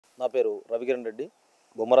నా పేరు రవికిరణ్ రెడ్డి,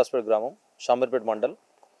 బొమ్మరాజ్పేట గ్రామం, షామీర్పేట మండల్,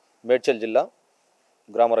 మేడ్చల్ జిల్లా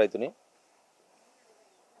గ్రామ రైతుని.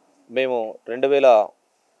 మేము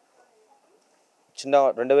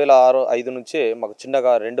 2006-5 నుంచే మాకు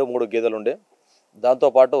చిన్నగా 2-3 గేదెలు ఉండే.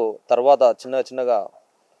 దాంతోపాటు తర్వాత చిన్నగా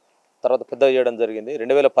పెద్దగా చేయడం జరిగింది.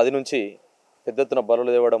 2010 నుంచి పెద్ద ఎత్తున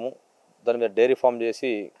బర్రెలు తేవడము, దాని మీద డైరీ ఫామ్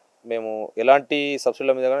చేసి మేము ఎలాంటి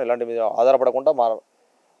సబ్సిడీల మీద కానీ ఎలాంటి మీద ఆధారపడకుండా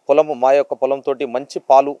మా యొక్క పొలంతో మంచి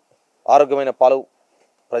పాలు, ఆరోగ్యమైన పాలు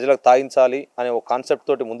ప్రజలకు తాగించాలి అనే ఒక కాన్సెప్ట్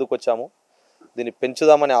తోటి ముందుకు వచ్చాము. దీన్ని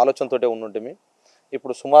పెంచుదామనే ఆలోచనతోటే ఉండుంటిమి.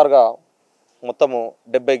 ఇప్పుడు సుమారుగా మొత్తము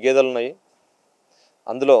 70 గేదెలు ఉన్నాయి.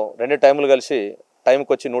 అందులో 2 టైములు కలిసి టైంకి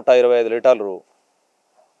వచ్చి 125 లీటర్లు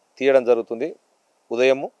తీయడం జరుగుతుంది.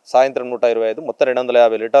 ఉదయము సాయంత్రం 125, మొత్తం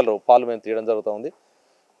 250 లీటర్లు పాలు మేము తీయడం జరుగుతుంది.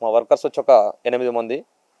 మా వర్కర్స్ వచ్చి ఒక 8 మంది,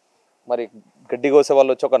 మరి గడ్డి కోసే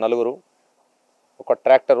వాళ్ళు వచ్చి ఒక 4, ఒక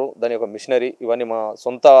ట్రాక్టరు, దాని యొక్క మిషనరీ, ఇవన్నీ మా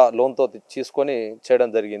సొంత లోన్తో తీసుకొని చేయడం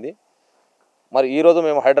జరిగింది. మరి ఈరోజు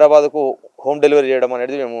మేము హైదరాబాద్కు హోమ్ డెలివరీ చేయడం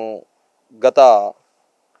అనేది మేము గత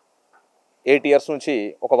 8 ఇయర్స్ నుంచి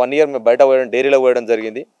ఒక 1 ఇయర్ మేము బయట పోయడం, డైరీలో పోయడం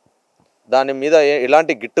జరిగింది. దాని మీద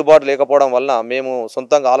ఎలాంటి గిట్టుబాటు లేకపోవడం వలన మేము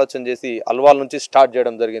సొంతంగా ఆలోచన చేసి అల్వాల్ నుంచి స్టార్ట్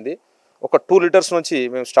చేయడం జరిగింది. ఒక 2 లీటర్స్ నుంచి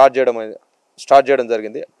మేము స్టార్ట్ చేయడం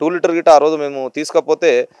జరిగింది. 2 లీటర్ గిట్ట ఆ రోజు మేము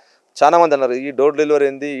తీసుకపోతే చాలామంది అన్నారు, ఈ డోర్ డెలివరీ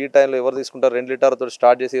ఏంది, ఈ టైంలో ఎవరు తీసుకుంటారు, 2 లీటర్లతో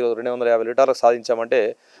స్టార్ట్ చేసి 250 లీటర్లకు సాధించామంటే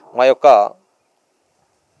మా యొక్క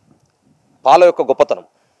పాల యొక్క గొప్పతనం,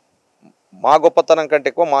 మా గొప్పతనం కంటే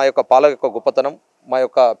ఎక్కువ మా యొక్క పాల యొక్క గొప్పతనం, మా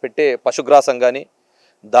యొక్క పెట్టే పశుగ్రాసం కానీ,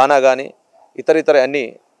 దానా కానీ, ఇతర అన్నీ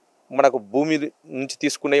మనకు భూమి నుంచి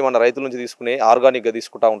తీసుకునేవి, మన రైతుల నుంచి తీసుకునే ఆర్గానిక్గా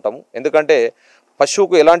తీసుకుంటూ ఉంటాము. ఎందుకంటే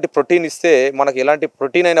పశువుకు ఎలాంటి ప్రోటీన్ ఇస్తే మనకు ఎలాంటి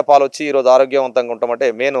ప్రోటీన్ అయిన పాలు వచ్చి ఈరోజు ఆరోగ్యవంతంగా ఉంటామంటే,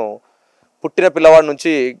 నేను పుట్టిన పిల్లవాడి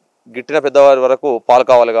నుంచి గిట్టిన పెద్దవారి వరకు పాలు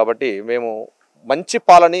కావాలి. కాబట్టి మేము మంచి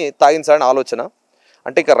పాలని తాగించాలని ఆలోచన.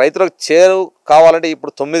 అంటే ఇక రైతులకు చేరు కావాలంటే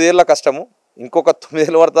ఇప్పుడు 9 ఏళ్ళ కష్టము, ఇంకొక 9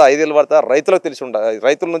 ఏళ్ళు పడతా, 5 ఏళ్ళు పడతా, రైతులకు తెలిసి ఉండాలి,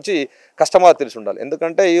 రైతుల నుంచి కస్టమర్ తెలిసి ఉండాలి.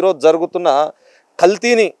 ఎందుకంటే ఈరోజు జరుగుతున్న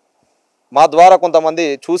కల్తీని మా ద్వారా కొంతమంది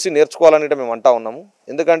చూసి నేర్చుకోవాలని మేము అంటా ఉన్నాము.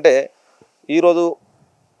 ఎందుకంటే ఈరోజు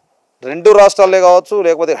 2 రాష్ట్రాలే కావచ్చు,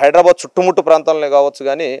 లేకపోతే హైదరాబాద్ చుట్టుముట్టు ప్రాంతాలనే కావచ్చు,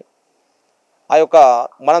 కానీ ఆ యొక్క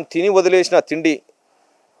మనం తిని వదిలేసిన తిండి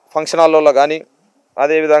ఫంక్షన్ హాల్లో కానీ,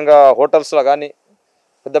 అదేవిధంగా హోటల్స్లో కానీ,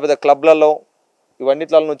 పెద్ద క్లబ్లలో,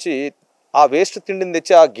 ఇవన్నిట్ల నుంచి ఆ వేస్ట్ తిండిని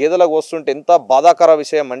తెచ్చి ఆ గేదెలకు వస్తుంటే ఎంత బాధాకర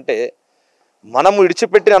విషయం అంటే, మనం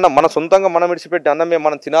విడిచిపెట్టిన అన్నం, మన సొంతంగా మనం విడిచిపెట్టిన అన్నమే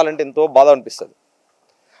మనం తినాలంటే ఎంతో బాధ అనిపిస్తుంది.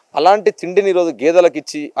 అలాంటి తిండిని ఈరోజు గేదెలకు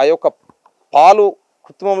ఇచ్చి ఆ యొక్క పాలు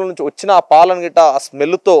కృత్రిమంలో నుంచి వచ్చిన ఆ పాలను గిట్ట ఆ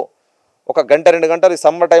స్మెల్తో ఒక 1-2 గంటలు,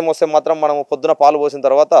 సమ్మర్ టైం వస్తే మాత్రం మనము పొద్దున పాలు పోసిన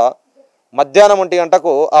తర్వాత మధ్యాహ్నం 1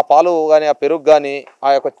 గంటకు ఆ పాలు కానీ, ఆ పెరుగు కానీ, ఆ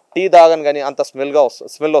యొక్క టీ తాగని కానీ అంత స్మెల్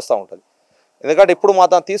వస్తూ ఉంటుంది. ఎందుకంటే ఇప్పుడు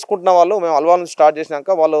మాత్రం తీసుకుంటున్న వాళ్ళు, మేము అల్వాల్ నుంచి స్టార్ట్ చేసినాక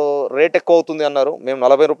వాళ్ళు రేట్ ఎక్కువ అవుతుంది అన్నారు. మేము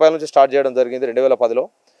 40 రూపాయల నుంచి స్టార్ట్ చేయడం జరిగింది 2010లో.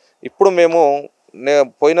 ఇప్పుడు మేము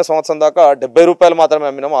పోయిన సంవత్సరం దాకా 70 రూపాయలు మాత్రమే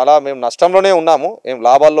అమ్మినాము. అలా మేము నష్టంలోనే ఉన్నాము, ఏం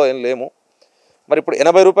లాభాల్లో ఏం లేము. మరి ఇప్పుడు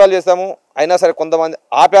 80 రూపాయలు చేస్తాము. అయినా సరే కొంతమంది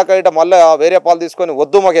ఆపాక ఇట మళ్ళీ వేరే పాలు తీసుకొని,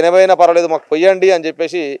 వద్దు మాకు 80 అయినా పర్వాలేదు, మాకు పొయ్యండి అని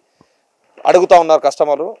చెప్పేసి అడుగుతూ ఉన్నారు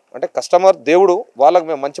కస్టమర్లు. అంటే కస్టమర్ దేవుడు, వాళ్ళకి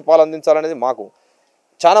మేము మంచి పాలు అందించాలనేది మాకు.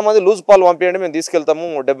 చాలామంది లూజ్ పాలు పంపించండి, మేము తీసుకెళ్తాము,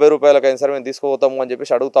 70 రూపాయలకైనా సరే మేము తీసుకుపోతాము అని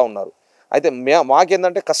చెప్పేసి అడుగుతూ ఉన్నారు. అయితే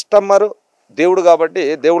మాకేందంటే కస్టమర్ దేవుడు కాబట్టి,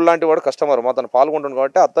 దేవుడు లాంటి వాడు కస్టమర్ మా తను పాల్గొంటుంది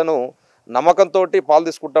కాబట్టి, అతను నమ్మకంతో పాలు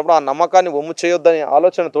తీసుకుంటున్నప్పుడు ఆ నమ్మకాన్ని వమ్ము చేయొద్దనే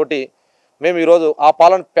ఆలోచనతోటి మేము ఈరోజు ఆ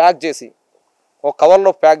పాలను ప్యాక్ చేసి ఒక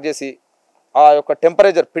కవర్లో ప్యాక్ చేసి, ఆ యొక్క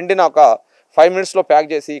టెంపరేచర్ పిండిన ఒక 5 మినిట్స్లో ప్యాక్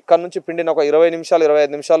చేసి, ఇక్కడ నుంచి పిండిన ఒక 20 నిమిషాలు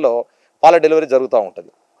 25 నిమిషాల్లో పాల డెలివరీ జరుగుతూ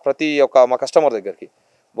ఉంటుంది ప్రతి ఒక్క మా కస్టమర్ దగ్గరికి.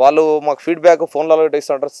 వాళ్ళు మాకు ఫీడ్బ్యాక్ ఫోన్లలో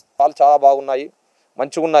ఇస్తుంటారు, పాలు చాలా బాగున్నాయి,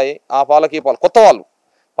 మంచిగా ఉన్నాయి, ఆ పాలకి ఈ పాలు. కొత్త వాళ్ళు,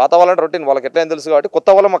 పాత వాళ్ళంటే రొటీన్, వాళ్ళకి ఎట్లయినా తెలుసు కాబట్టి కొత్త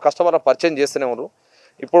వాళ్ళు మా కస్టమర్ని పరిచయం చేస్తూనే ఉన్నారు.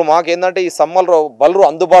 ఇప్పుడు మాకేందంటే ఈ సమ్మర్లో బల్లు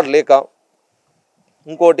అందుబాటు లేక,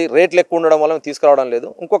 ఇంకోటి రేట్లు ఎక్కువ ఉండడం వల్ల మేము తీసుకురావడం లేదు.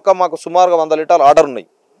 ఇంకొక మాకు సుమారుగా 100 లీటర్లు ఆర్డర్ ఉన్నాయి.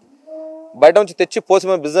 బయట నుంచి తెచ్చి పోసి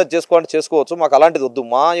మేము బిజినెస్ చేసుకోవచ్చు. మాకు అలాంటిది వద్దు.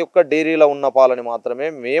 మా యొక్క డైరీలో ఉన్న పాలని మాత్రమే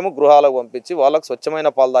మేము గృహాలకు పంపించి వాళ్ళకు స్వచ్ఛమైన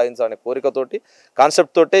పాలు తాగించాలనే కోరికతోటి,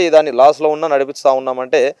 కాన్సెప్ట్ తోటే దాన్ని లాస్లో నడిపిస్తూ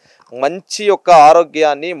ఉన్నామంటే, మంచి యొక్క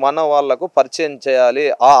ఆరోగ్యాన్ని మన వాళ్ళకు పరిచయం చేయాలి.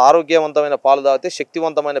 ఆ ఆరోగ్యవంతమైన పాలు తాగితే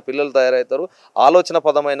శక్తివంతమైన పిల్లలు తయారవుతారు, ఆలోచన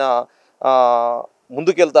పదమైన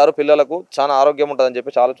ముందుకెళ్తారు, పిల్లలకు చాలా ఆరోగ్యం ఉంటుందని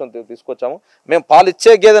చెప్పేసి ఆలోచన తీసుకొచ్చాము. మేము పాలు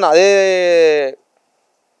ఇచ్చే గేదెను అదే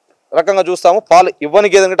రకంగా చూస్తాము, పాలు ఇవ్వని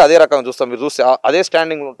గేదెని కంటే అదే రకంగా చూస్తాం. మీరు చూస్తే అదే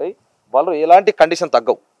స్టాండింగ్లు ఉంటాయి, వాళ్ళు ఎలాంటి కండిషన్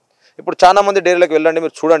తగ్గవు. ఇప్పుడు చాలామంది డైరీలకు వెళ్ళండి,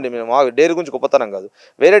 మీరు చూడండి. మేము మా డైరీ గురించి గొప్పతనం కాదు,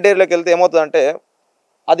 వేరే డైరీలకు వెళ్తే ఏమవుతుందంటే,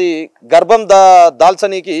 అది గర్భం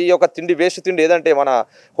దాల్చనీకి ఈ యొక్క తిండి, వేస్ట్ తిండి ఏదంటే మన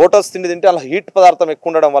హోటల్స్ తిండి తింటే అలా హీట్ పదార్థం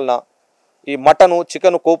ఎక్కువ ఉండడం వలన ఈ మటను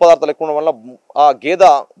చికెన్ కొవ్వు పదార్థాలు ఎక్కువ ఉండడం వల్ల ఆ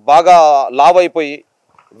గేదె బాగా లావ్ అయిపోయి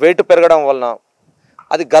వెయిట్ పెరగడం వలన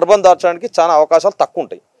అది గర్భం దాల్చడానికి చాలా అవకాశాలు తక్కువ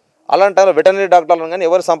ఉంటాయి. అలాంటి టైంలో వెటర్నరీ డాక్టర్లను కానీ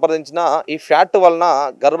ఎవరు సంప్రదించినా ఈ ఫ్యాట్ వలన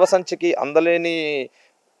గర్భసంచికి అందలేని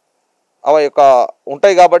అవి యొక్క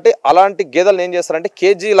ఉంటాయి కాబట్టి అలాంటి గేదెలను ఏం చేస్తారంటే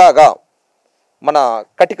కేజీ లాగా మన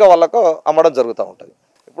కటిక వాళ్ళకు అమ్మడం జరుగుతూ ఉంటుంది.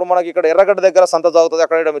 ఇప్పుడు మనకి ఇక్కడ ఎర్రగడ్డ దగ్గర సంత సాగుతుంది,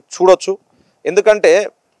 అక్కడ చూడొచ్చు. ఎందుకంటే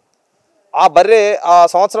ఆ బర్రె ఆ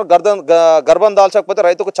సంవత్సరం గర్భం దాల్చకపోతే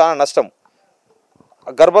రైతుకు చాలా నష్టం,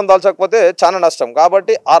 గర్భం దాల్చకపోతే చాలా నష్టం.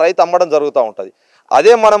 కాబట్టి ఆ రైతు అమ్మడం జరుగుతూ ఉంటుంది.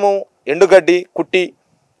 అదే మనము ఎండుగడ్డి, కుట్టి,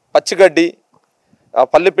 పచ్చిగడ్డి,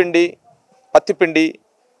 పల్లిపిండి, పత్తిపిండి,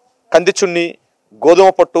 కందిచున్ని, గోధుమ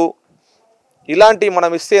పొట్టు ఇలాంటివి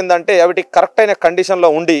మనం ఇస్తే ఏంటంటే అవిటి కరెక్ట్ అయిన కండిషన్లో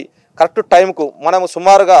ఉండి కరెక్ట్ టైంకు మనము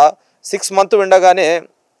సుమారుగా 6 మంత్ విండగానే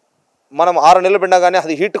మనం 6 నెలలు విండగానే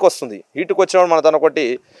అది హీట్కి వస్తుంది. హీట్కి వచ్చినప్పుడు మన దాని ఒకటి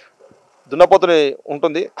దున్నపోతుని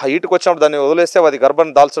ఉంటుంది. ఆ హీట్కి వచ్చినప్పుడు దాన్ని వదిలేస్తే అది గర్భం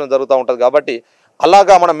దాల్చడం జరుగుతూ ఉంటుంది. కాబట్టి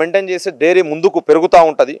అలాగా మనం మెయింటైన్ చేసి డైరీ ముందుకు పెరుగుతూ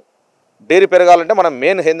ఉంటుంది. డైరీ పెరగాలంటే మనం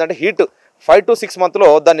మెయిన్ ఏంటంటే హీట్ 5 to 6 మంత్లో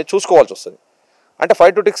దాన్ని చూసుకోవాల్సి వస్తుంది. అంటే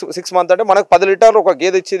 5 to 6 మంత్ అంటే మనకు 10 లీటర్లు ఒక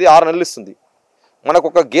గేదె ఇచ్చేది 6 నెలలు ఇస్తుంది. మనకు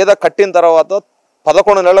ఒక గేదె కట్టిన తర్వాత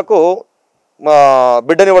 11 నెలలకు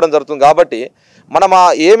బిడ్డనివ్వడం జరుగుతుంది. కాబట్టి మనం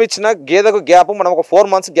ఏమి ఇచ్చినా గేదెకు గ్యాప్ మనం ఒక 4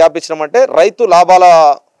 months గ్యాప్ ఇచ్చినామంటే రైతు లాభాల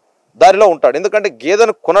దారిలో ఉంటాడు. ఎందుకంటే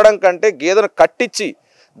గేదెను కొనడం కంటే గేదెను కట్టించి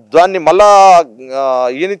దాన్ని మళ్ళా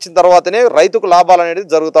ఈనిచ్చిన తర్వాతనే రైతుకు లాభాలు అనేది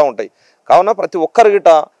జరుగుతూ ఉంటాయి. కావున ప్రతి ఒక్కరి గిట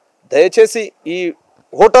దయచేసి ఈ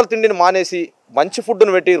హోటల్ తిండిని మానేసి మంచి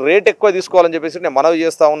ఫుడ్ను పెట్టి రేట్ ఎక్కువ తీసుకోవాలని చెప్పేసి నేను మనవి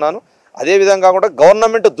చేస్తూ ఉన్నాను. అదేవిధంగా కూడా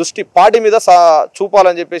గవర్నమెంట్ దృష్టి పాడి మీద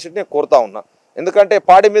చూపాలని చెప్పేసి నేను కోరుతా ఉన్నా. ఎందుకంటే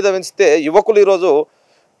పాడి మీద పెంచితే యువకులు ఈరోజు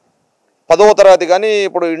 10వ తరగతి కానీ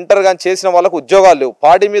ఇప్పుడు ఇంటర్ కానీ చేసిన వాళ్ళకు ఉద్యోగాలు లేవు.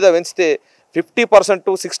 పాడి మీద పెంచితే 50%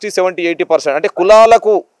 to 60, 70, 80% అంటే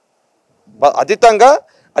కులాలకు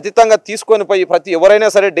అతీతంగా తీసుకొని పోయి ప్రతి ఎవరైనా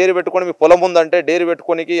సరే డైరీ పెట్టుకొని మీ పొలం ఉందంటే డైరీ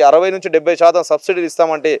పెట్టుకోనికి 60 నుంచి 70% సబ్సిడీలు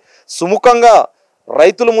ఇస్తామంటే సుముఖంగా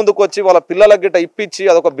రైతులు ముందుకు వచ్చి వాళ్ళ పిల్లలకి గిట్ట ఇప్పించి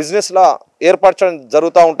అదొక బిజినెస్లా ఏర్పరచడం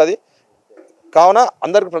జరుగుతూ ఉంటుంది. కావున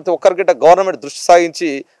అందరికి ప్రతి ఒక్కరి గిట్ట గవర్నమెంట్ దృష్టి సాగించి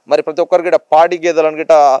మరి ప్రతి ఒక్కరి గిట్ట పాడి గేదెలను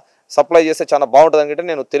గిట్ట సప్లై చేస్తే చాలా బాగుంటుంది గిట్ట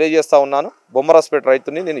నేను తెలియజేస్తూ ఉన్నాను. బొమ్మరాజ్పేట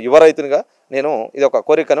రైతుని, నేను యువ రైతునిగా నేను ఇది ఒక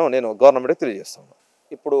కోరికను నేను గవర్నమెంట్కి తెలియజేస్తా ఉన్నాను.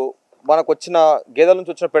 ఇప్పుడు మనకు వచ్చిన గేదెల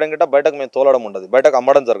నుంచి వచ్చిన పెడం గిట్ట బయటకు మేము తోలడం ఉండదు, బయటకు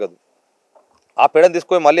అమ్మడం జరగదు. ఆ పెడని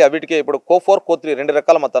తీసుకొని మళ్ళీ అవిటికి ఇప్పుడు Co4, Co3 2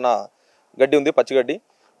 రకాల మన గడ్డి ఉంది, పచ్చిగడ్డి.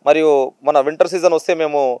 మరియు మన వింటర్ సీజన్ వస్తే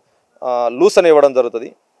మేము లూసన్ ఇవ్వడం జరుగుతుంది.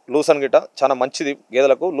 లూసన్ గిట్ట చాలా మంచిది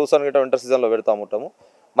గేదెలకు. లూసన్ గిట్ట వింటర్ సీజన్లో పెడతా ఉంటాము.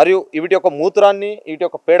 మరియు వీటి యొక్క మూత్రాన్ని, వీటి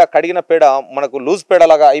యొక్క పేడ, కడిగిన పేడ మనకు లూజ్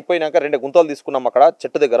పేడలాగా అయిపోయినాక 2 గుంతలు తీసుకున్నాం అక్కడ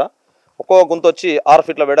చెట్టు దగ్గర. ఒక్కొక్క గుంత వచ్చి 6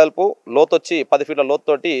 ఫీట్ల వెడల్పు, లోతు వచ్చి 10 ఫీట్ల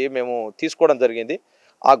లోతుతోటి మేము తీసుకోవడం జరిగింది.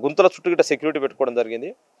 ఆ గుంతల చుట్టూ గిట్ట సెక్యూరిటీ పెట్టుకోవడం జరిగింది.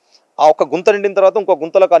 ఆ ఒక్క గుంత నిండిన తర్వాత ఇంకో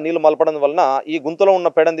గుంతలకు ఆ నీళ్లు మలపడం వలన ఈ గుంతలో ఉన్న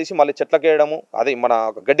పేడను తీసి మళ్ళీ చెట్లకి వేయడము, అది మన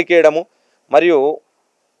గడ్డికి వేయడము, మరియు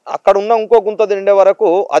అక్కడ ఉన్న ఇంకో గుంత నిండే వరకు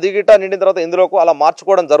అది గిట్ట నిండిన తర్వాత ఇందులోకి అలా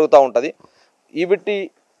మార్చుకోవడం జరుగుతూ ఉంటుంది. వీటి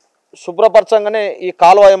శుభ్రపరచంగానే ఈ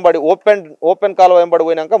కాలువ వెంబడి ఓపెన్ కాలువ వెంబడి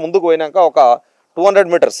పోయినాక ముందుకు పోయినాక ఒక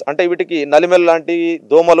 200 మీటర్స్ అంటే వీటికి నలిమెల్ లాంటి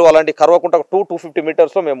దోమలు అలాంటి కరవకుండా 250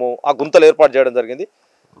 మీటర్స్లో మేము ఆ గుంతలు ఏర్పాటు చేయడం జరిగింది.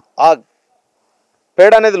 ఆ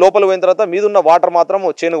పేడ అనేది లోపల పోయిన తర్వాత మీదున్న వాటర్ మాత్రం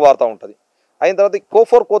చేనుకు వారుతూ ఉంటుంది. అయిన తర్వాత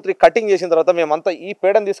Co4, Co3 కటింగ్ చేసిన తర్వాత మేమంతా ఈ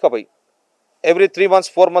పేడను తీసుకుపోయి ఎవ్రీ 3 months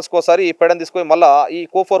 4 monthsకి ఒకసారి ఈ పేడను తీసుకొని మళ్ళీ ఈ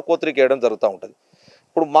Co4, Co3 వేయడం జరుగుతూ ఉంటుంది.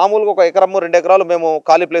 ఇప్పుడు మామూలుగా 1 ఎకరము 2 ఎకరాలు మేము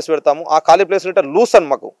ఖాళీ ప్లేస్ పెడతాము. ఆ ఖాళీ ప్లేస్ అంటే లూసన్,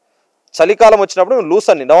 మాకు చలికాలం వచ్చినప్పుడు మేము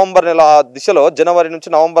లూసన్ని నవంబర్ నెల దిశలో జనవరి నుంచి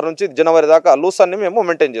నవంబర్ నుంచి జనవరి దాకా లూసన్ని మేము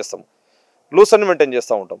మెయింటైన్ చేస్తాము. లూసన్ని మెయింటైన్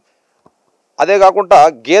చేస్తూ ఉంటాం. అదే కాకుండా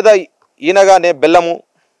గేదె ఈనగానే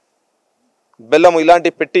బెల్లము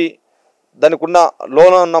ఇలాంటివి పెట్టి దానికి ఉన్న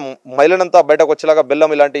లోన ఉన్న మైలనంతా బయటకు వచ్చేలాగా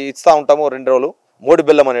బెల్లం ఇలాంటివి ఇస్తూ ఉంటాము 2 రోజులు, మోడి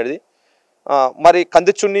బెల్లం అనేది. మరి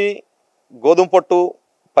కందిచున్ని, గోధుమ పొట్టు,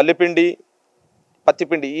 పల్లిపిండి,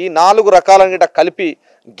 పత్తిపిండి ఈ 4 రకాల కలిపి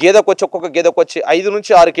ఒక్కొక్క గేదెకు వచ్చి 5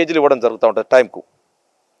 నుంచి 6 కేజీలు ఇవ్వడం జరుగుతూ ఉంటుంది టైంకు.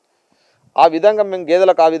 ఆ విధంగా మేము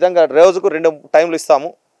గేదెలకు ఆ విధంగా రోజుకు 2 టైంలు ఇస్తాము.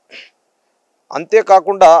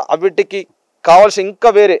 అంతేకాకుండా అవిటికి కావాల్సి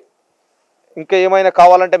ఇంకా ఏమైనా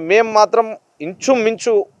కావాలంటే మేము మాత్రం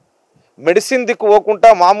ఇంచుమించు మెడిసిన్ దిక్కు పోకుండా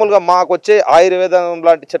మామూలుగా మాకు వచ్చే ఆయుర్వేదం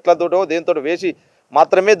లాంటి చెట్లతోటో దేనితో వేసి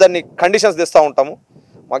మాత్రమే దాన్ని కండిషన్స్ తెస్తూ ఉంటాము.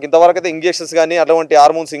 మాకు ఇంతవరకు అయితే ఇంజెక్షన్స్ కానీ అటువంటి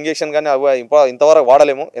హార్మోన్స్ ఇంజెక్షన్ కానీ అవి ఇంతవరకు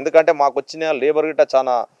వాడలేము. ఎందుకంటే మాకు వచ్చిన లేబర్ గిట్ట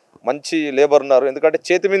చాలా మంచి లేబర్ ఉన్నారు. ఎందుకంటే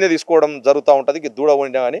చేతి మీదే తీసుకోవడం జరుగుతూ ఉంటుంది దూడ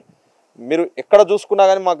ఉండినా కానీ. మీరు ఎక్కడ చూసుకున్నా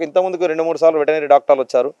కానీ మాకు ఇంతకుముందుకు 2-3 సార్లు వెటనరీ డాక్టర్లు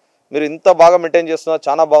వచ్చారు. మీరు ఇంత బాగా మెయింటైన్ చేస్తున్నారు,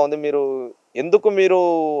 చాలా బాగుంది, మీరు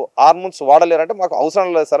హార్మోన్స్ వాడలేరంటే మాకు అవసరం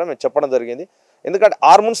లేదు సార్ మేము చెప్పడం జరిగింది. ఎందుకంటే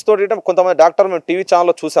హార్మోన్స్ తోటి కొంతమంది డాక్టర్ మేము టీవీ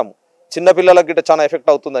ఛానల్లో చూసాము, చిన్నపిల్లలకి గిట్ట చాలా ఎఫెక్ట్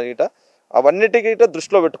అవుతుందని గిట్ట. అవన్నిటికీ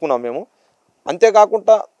దృష్టిలో పెట్టుకున్నాం మేము.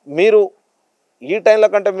 అంతేకాకుండా మీరు ఈ టైంలో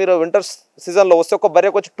కంటే మీరు వింటర్ సీజన్లో వస్తే ఒక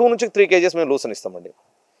బర్రెకి వచ్చి 2 నుంచి 3 కేజీస్ మేము లూసన్ ఇస్తామండి.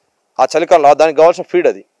 ఆ చలికాలంలో దానికి కావాల్సిన ఫీడ్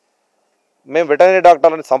అది. మేము వెటర్నరీ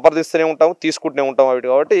డాక్టర్లని సంప్రదిస్తూనే ఉంటాము, తీసుకుంటూనే ఉంటాం అవి.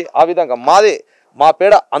 కాబట్టి ఆ విధంగా మా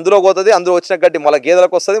పేడ అందులో పోతుంది, అందులో వచ్చిన గడ్డి మళ్ళీ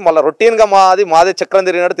గేదెలకు వస్తుంది, మళ్ళీ రొటీన్గా మాదే చక్రం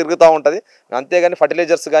తిరిగినట్టు తిరుగుతూ ఉంటుంది. అంతేగాని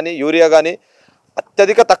ఫర్టిలైజర్స్ కానీ యూరియా కానీ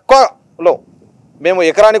అత్యధిక తక్కువలో మేము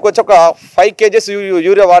ఎకరానికి వచ్చి ఒక 5 కేజీస్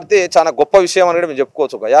యూరియా వాడితే చాలా గొప్ప విషయం అనేది మేము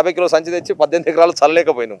చెప్పుకోవచ్చు. ఒక 50 కిలో సంచి తెచ్చి 18 ఎకరాలు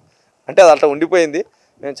చల్లలేకపోయినాం అంటే అది అట్లా ఉండిపోయింది.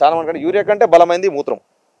 మేము చాలా మంది యూరియా కంటే బలమైంది మూత్రం.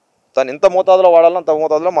 దాన్ని ఎంత మోతాదులో వాడాలో అంత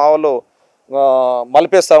మోతాదులో మా వాళ్ళు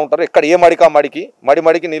మలిపేస్తూ ఉంటారు. ఎక్కడ ఏ మడికి ఆ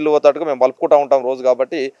మడికి నీళ్ళు పోతాట్టుగా మేము మలుపుకుంటూ ఉంటాం రోజు.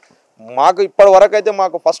 కాబట్టి మాకు ఇప్పటి వరకు అయితే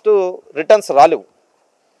మాకు ఫస్ట్ రిటర్న్స్ రాలేవు.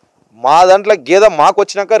 మా దాంట్లో గేదె మాకు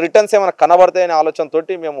వచ్చినాక రిటర్న్స్ ఏమైనా కనబడతాయనే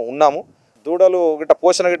ఆలోచనతోటి మేము ఉన్నాము. దూడలు గిట్ట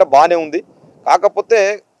పోషణ గిట్ట బాగానే ఉంది. కాకపోతే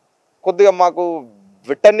కొద్దిగా మాకు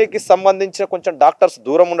వెటర్నరీకి సంబంధించిన కొంచెం డాక్టర్స్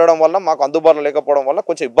దూరం ఉండడం వల్ల మాకు అందుబాటులో లేకపోవడం వల్ల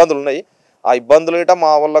కొంచెం ఇబ్బందులు ఉన్నాయి. ఆ ఇబ్బందులు గిట్ట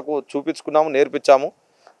మా వాళ్ళకు చూపించుకున్నాము, నేర్పించాము.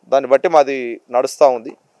 దాన్ని బట్టి మాది నడుస్తూ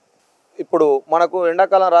ఉంది. ఇప్పుడు మనకు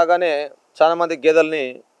ఎండాకాలం రాగానే చాలామంది గేదెల్ని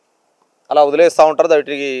అలా వదిలేస్తూ ఉంటారు.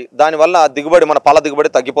 దానివల్ల దిగుబడి మన పాల దిగుబడి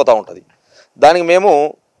తగ్గిపోతూ ఉంటుంది. దానికి మేము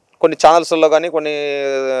కొన్ని ఛానల్స్లో కానీ కొన్ని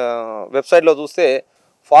వెబ్సైట్లో చూస్తే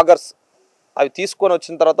ఫాగర్స్ అవి తీసుకొని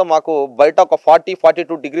వచ్చిన తర్వాత మాకు బయట ఒక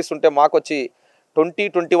 40-42 డిగ్రీస్ ఉంటే మాకు వచ్చి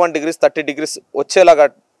 20-21 డిగ్రీస్ 30 డిగ్రీస్ వచ్చేలాగా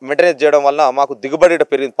మెయింటైన్ చేయడం వల్ల మాకు దిగుబడి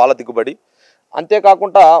పెరిగింది, పాల దిగుబడి.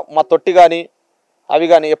 అంతేకాకుండా మా తొట్టి కానీ అవి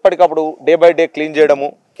కానీ ఎప్పటికప్పుడు డే బై డే క్లీన్ చేయడము,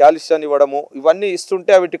 కాల్షియం ఇవ్వడము, ఇవన్నీ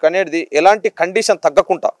ఇస్తుంటే వీటికి అనేది ఎలాంటి కండిషన్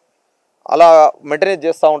తగ్గకుండా అలా మెయింటైన్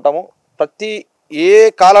చేస్తూ ఉంటాము. ఏ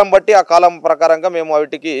కాలం బట్టి ఆ కాలం ప్రకారంగా మేము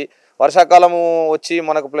వీటికి వర్షాకాలము వచ్చి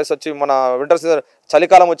మనకు ప్లస్ వచ్చి మన వింటర్ సీజన్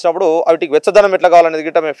చలికాలం వచ్చినప్పుడు వీటికి వెచ్చదనం ఎట్లా కావాలనేది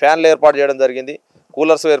గిట్ట మేము ఫ్యాన్లు ఏర్పాటు చేయడం జరిగింది,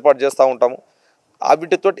 కూలర్స్ ఏర్పాటు చేస్తూ ఉంటాము.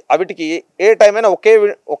 వీటికి ఏ టైం అయినా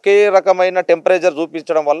ఒకే రకమైన టెంపరేచర్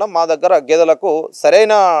చూపించడం వల్ల మా దగ్గర గేదెలకు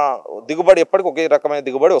సరైన దిగుబడి ఎప్పటికీ ఒకే రకమైన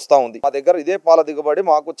దిగుబడి వస్తూ ఉంది. మా దగ్గర ఇదే పాల దిగుబడి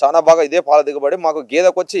మాకు చాలా బాగా ఇదే పాల దిగుబడి మాకు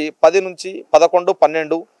గేదెకు వచ్చి 10 నుంచి 11,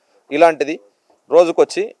 12 ఇలాంటిది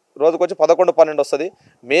రోజుకొచ్చి 11-12 వస్తుంది.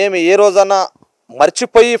 మేము ఏ రోజన్నా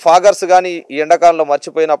మర్చిపోయి ఫాగర్స్ కానీ ఈ ఎండాకాలంలో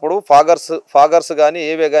మర్చిపోయినప్పుడు ఫాగర్స్ కానీ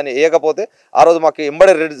ఏవే కానీ వేయకపోతే ఆ రోజు మాకు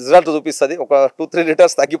ఎంబడే రిజల్ట్ చూపిస్తుంది. ఒక 2-3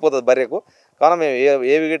 లీటర్స్ తగ్గిపోతుంది బర్రెకు. కానీ మేము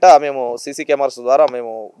ఏవి గిట మేము సీసీ కెమెరాస్ ద్వారా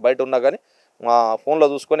మేము బయట ఉన్నా కానీ మా ఫోన్లో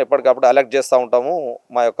చూసుకొని ఎప్పటికప్పుడు అలర్ట్ చేస్తూ ఉంటాము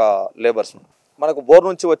మా యొక్క లేబర్స్ను. మనకు బోర్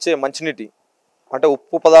నుంచి వచ్చే మంచినీటి అంటే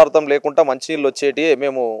ఉప్పు పదార్థం లేకుండా మంచినీళ్ళు వచ్చేటి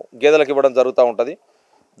మేము గేదెలకు ఇవ్వడం జరుగుతూ ఉంటుంది.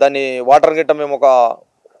 దాన్ని వాటర్ గిట్ట మేము ఒక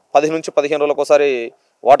 10 నుంచి 15 రోజులకు ఒకసారి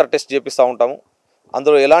వాటర్ టెస్ట్ చేపిస్తూ ఉంటాము.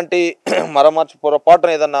 అందులో ఎలాంటి మరమర్చి పొరపాటున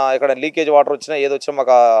ఏదన్నా ఇక్కడ లీకేజ్ వాటర్ వచ్చినా ఏదో వచ్చినా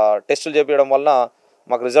మాకు టెస్టులు చేపించడం వలన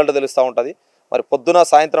మాకు రిజల్ట్ తెలుస్తూ ఉంటుంది. మరి పొద్దున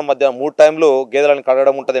సాయంత్రం మధ్య 3 టైంలు గేదెలను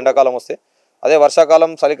కడగడం ఉంటుంది ఎండాకాలం వస్తే. అదే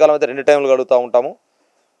వర్షాకాలం చలికాలం అయితే 2 టైంలు కడుగుతూ ఉంటాము.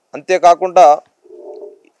 అంతేకాకుండా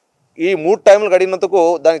ఈ 3 టైంలు కడిగినందుకు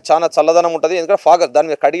దానికి చాలా చల్లదనం ఉంటుంది. ఎందుకంటే దాని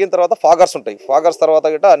మీద కడిగిన తర్వాత ఫాగర్స్ ఉంటాయి. ఫాగర్స్ తర్వాత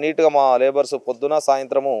గిట్ట నీట్గా మా లేబర్స్ పొద్దున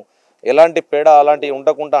సాయంత్రము ఎలాంటి పేడ అలాంటివి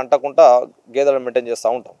అంటకుండా గేదెలను మెయింటైన్ చేస్తూ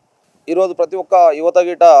ఉంటాం. ఈరోజు ప్రతి ఒక్క యువత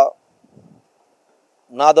గిట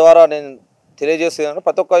నా ద్వారా నేను తెలియజేసేదాన్ని,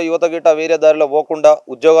 ప్రతి ఒక్క యువత గిట వేరే దారిలో పోకుండా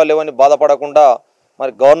ఉద్యోగాలు లేవని బాధపడకుండా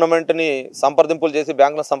మరి గవర్నమెంట్ని సంప్రదింపులు చేసి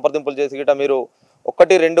బ్యాంకులను సంప్రదింపులు చేసి గిట మీరు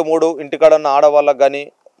 1, 2, 3 ఇంటికాడ ఉన్న ఆడవాళ్ళకు కానీ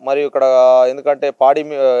మరియు ఇక్కడ ఎందుకంటే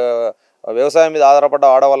వ్యవసాయం మీద ఆధారపడ్డ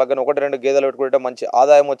ఆడవాళ్ళకి కానీ 1, 2 గేదెలు పెట్టుకుంటే మంచి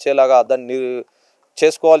ఆదాయం వచ్చేలాగా దాన్ని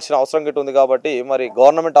చేసుకోవాల్సిన అవసరం గిట్ట ఉంది. కాబట్టి మరి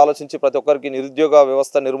గవర్నమెంట్ ఆలోచించి ప్రతి ఒక్కరికి నిరుద్యోగ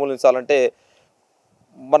వ్యవస్థ నిర్మూలించాలంటే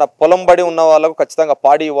మన పొలం బడి ఉన్న వాళ్ళకు ఖచ్చితంగా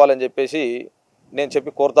పాడి ఇవ్వాలని చెప్పేసి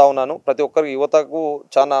నేను కోరుతా ఉన్నాను. ప్రతి ఒక్కరికి యువతకు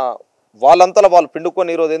చాలా వాళ్ళంతలో వాళ్ళు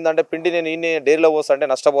పిండుకొని ఈరోజు ఏంటంటే పిండి నేను ఈయన డైరీలో పోస్తా అంటే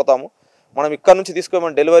నష్టపోతాము. మనం ఇక్కడ నుంచి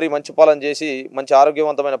తీసుకొని డెలివరీ మంచి పాలను చేసి మంచి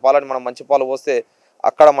ఆరోగ్యవంతమైన పాలని మనం మంచి పాలు పోస్తే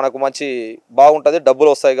అక్కడ మనకు మంచి బాగుంటుంది, డబ్బులు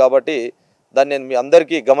వస్తాయి. కాబట్టి దాన్ని నేను మీ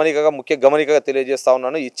అందరికీ ముఖ్య గమనికగా తెలియజేస్తా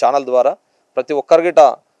ఉన్నాను ఈ ఛానల్ ద్వారా. ప్రతి ఒక్కరిగిట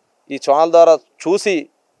ఈ ఛానల్ ద్వారా చూసి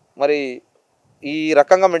మరి ఈ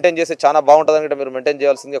రకంగా మెయింటైన్ చేస్తే చాలా బాగుంటుందని మీరు మెయింటైన్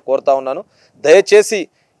చేయాల్సిందిగా కోరుతా ఉన్నాను. దయచేసి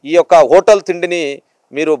ఈ యొక్క హోటల్ తిండిని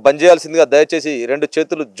మీరు బంద్ చేయాల్సిందిగా దయచేసి 2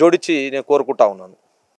 చేతులు జోడించి నేను కోరుకుంటా ఉన్నాను.